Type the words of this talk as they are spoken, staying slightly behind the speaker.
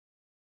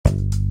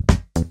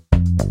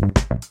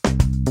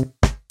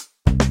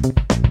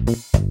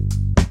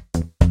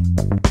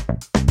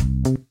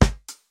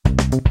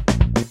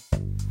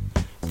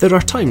There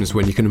are times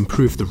when you can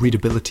improve the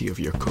readability of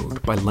your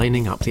code by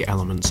lining up the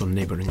elements on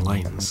neighbouring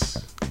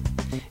lines.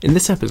 In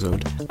this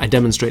episode, I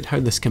demonstrate how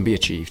this can be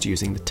achieved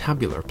using the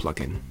Tabular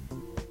plugin.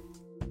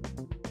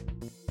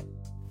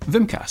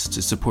 Vimcast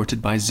is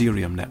supported by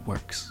Xerium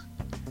Networks.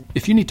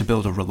 If you need to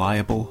build a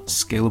reliable,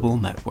 scalable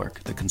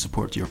network that can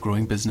support your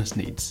growing business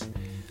needs,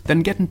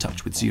 then get in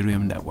touch with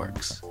Xerium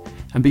Networks,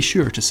 and be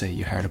sure to say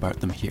you heard about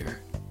them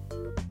here.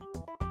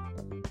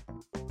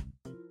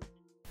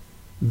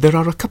 There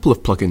are a couple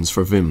of plugins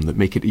for Vim that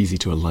make it easy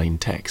to align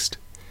text.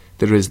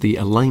 There is the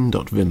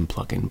Align.Vim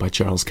plugin by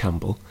Charles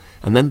Campbell,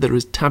 and then there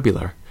is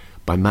Tabular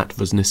by Matt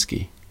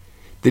Wozniski.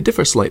 They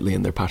differ slightly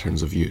in their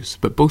patterns of use,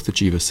 but both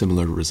achieve a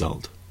similar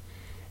result.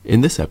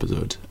 In this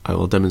episode, I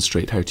will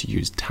demonstrate how to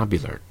use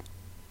Tabular.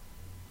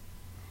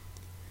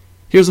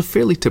 Here's a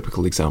fairly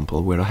typical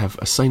example where I have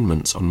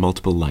assignments on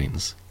multiple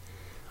lines.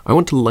 I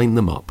want to line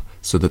them up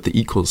so that the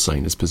equals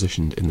sign is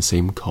positioned in the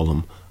same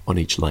column on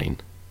each line.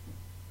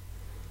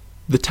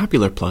 The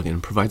Tabular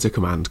plugin provides a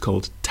command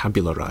called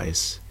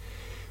tabularize,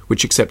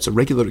 which accepts a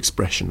regular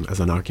expression as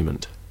an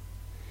argument.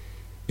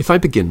 If I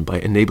begin by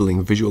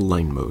enabling visual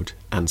line mode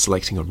and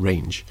selecting a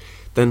range,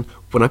 then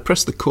when I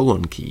press the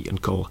colon key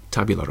and call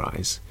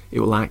tabularize, it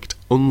will act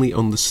only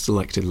on the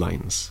selected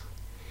lines.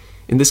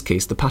 In this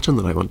case, the pattern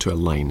that I want to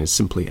align is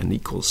simply an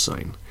equals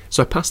sign,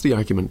 so I pass the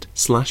argument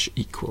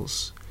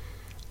 /equals.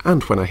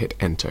 And when I hit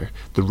enter,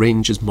 the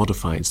range is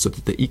modified so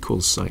that the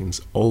equals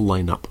signs all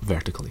line up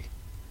vertically.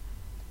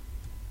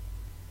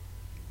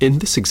 In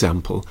this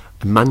example,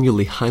 I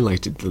manually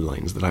highlighted the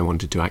lines that I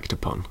wanted to act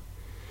upon.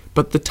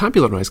 But the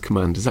tabularize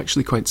command is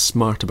actually quite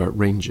smart about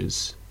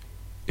ranges.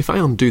 If I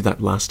undo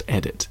that last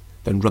edit,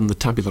 then run the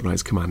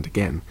tabularize command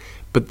again,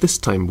 but this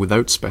time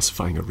without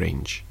specifying a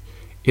range,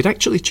 it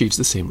actually achieves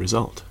the same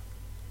result.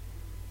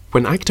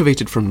 When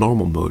activated from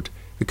normal mode,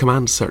 the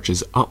command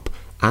searches up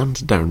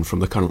and down from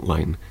the current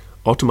line,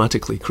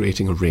 automatically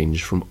creating a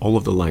range from all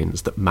of the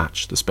lines that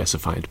match the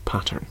specified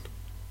pattern.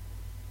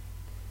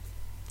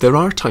 There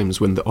are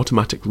times when the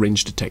automatic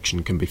range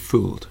detection can be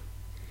fooled.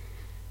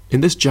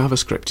 In this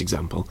JavaScript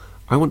example,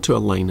 I want to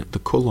align the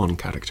colon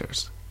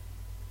characters.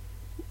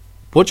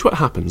 Watch what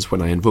happens when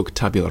I invoke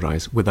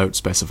tabularize without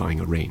specifying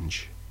a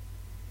range.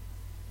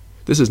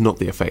 This is not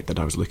the effect that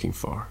I was looking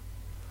for.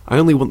 I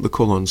only want the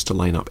colons to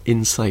line up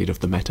inside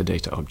of the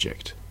metadata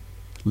object,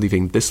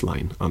 leaving this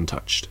line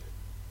untouched.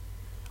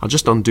 I'll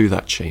just undo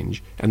that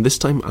change, and this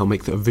time I'll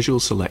make a visual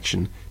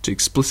selection to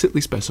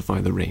explicitly specify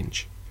the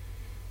range.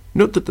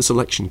 Note that the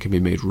selection can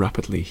be made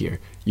rapidly here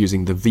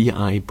using the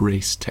VI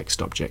brace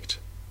text object.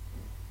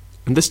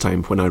 And this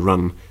time when I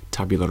run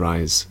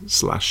tabularize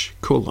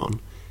 /colon,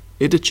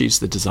 it achieves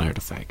the desired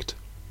effect.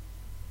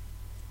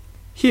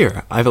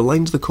 Here I've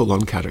aligned the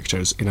colon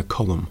characters in a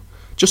column,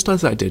 just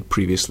as I did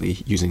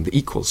previously using the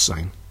equals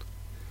sign.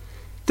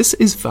 This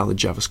is valid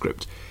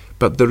JavaScript,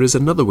 but there is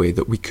another way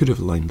that we could have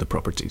aligned the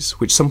properties,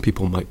 which some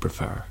people might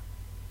prefer.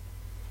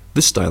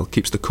 This style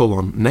keeps the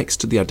colon next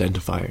to the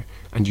identifier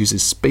and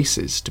uses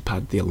spaces to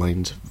pad the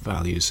aligned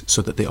values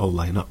so that they all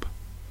line up.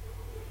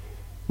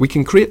 We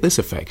can create this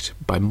effect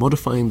by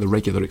modifying the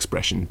regular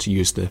expression to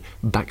use the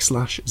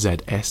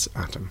 \ZS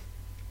atom.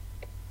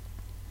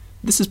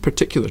 This is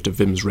particular to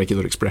Vim's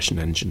regular expression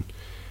engine,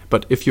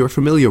 but if you're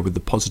familiar with the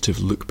positive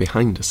look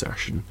behind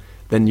assertion,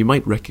 then you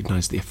might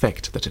recognize the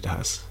effect that it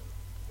has.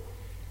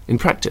 In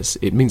practice,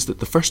 it means that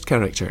the first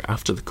character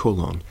after the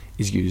colon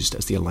is used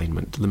as the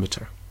alignment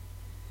delimiter.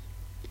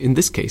 In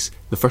this case,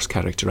 the first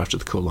character after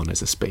the colon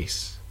is a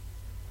space.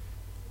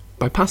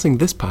 By passing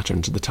this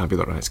pattern to the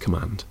tabularize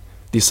command,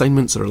 the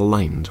assignments are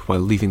aligned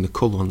while leaving the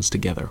colons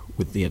together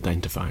with the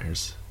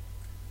identifiers.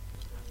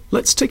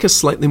 Let's take a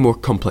slightly more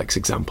complex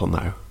example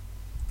now.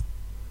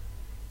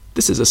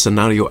 This is a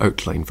scenario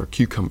outline for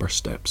Cucumber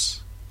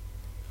steps.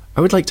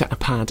 I would like to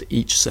pad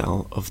each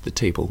cell of the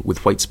table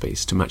with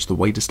whitespace to match the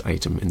widest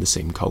item in the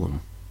same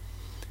column.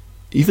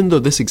 Even though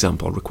this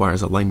example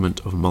requires alignment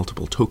of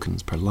multiple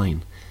tokens per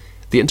line,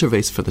 the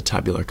interface for the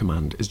tabular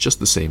command is just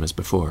the same as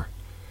before.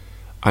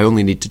 I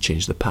only need to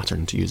change the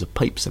pattern to use a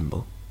pipe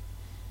symbol.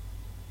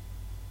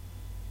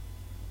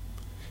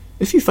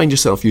 If you find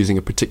yourself using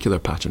a particular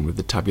pattern with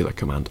the tabular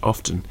command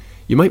often,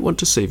 you might want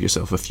to save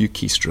yourself a few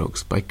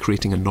keystrokes by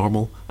creating a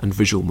normal and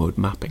visual mode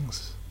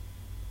mappings.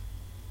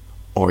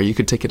 Or you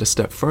could take it a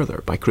step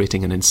further by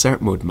creating an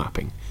insert mode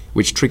mapping,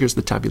 which triggers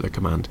the tabular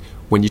command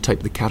when you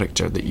type the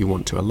character that you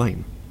want to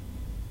align.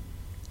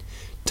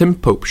 Tim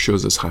Pope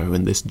shows us how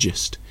in this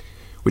gist,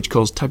 which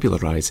calls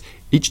tabularize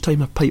each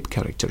time a pipe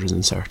character is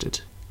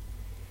inserted.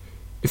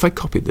 If I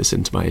copy this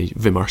into my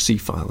vimrc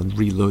file and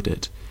reload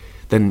it,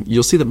 then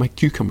you'll see that my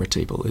Cucumber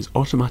table is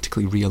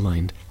automatically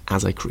realigned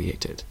as I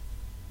create it.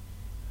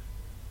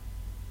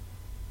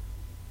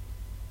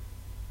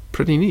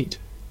 Pretty neat.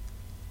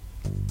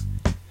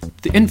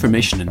 The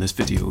information in this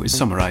video is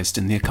summarized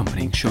in the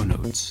accompanying show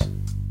notes.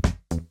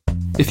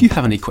 If you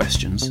have any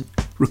questions,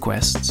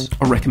 requests,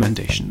 or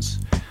recommendations,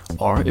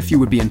 Or if you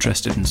would be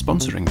interested in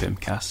sponsoring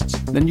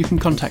Vimcasts, then you can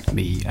contact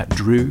me at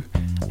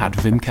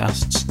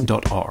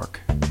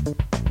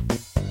drew@vimcasts.org.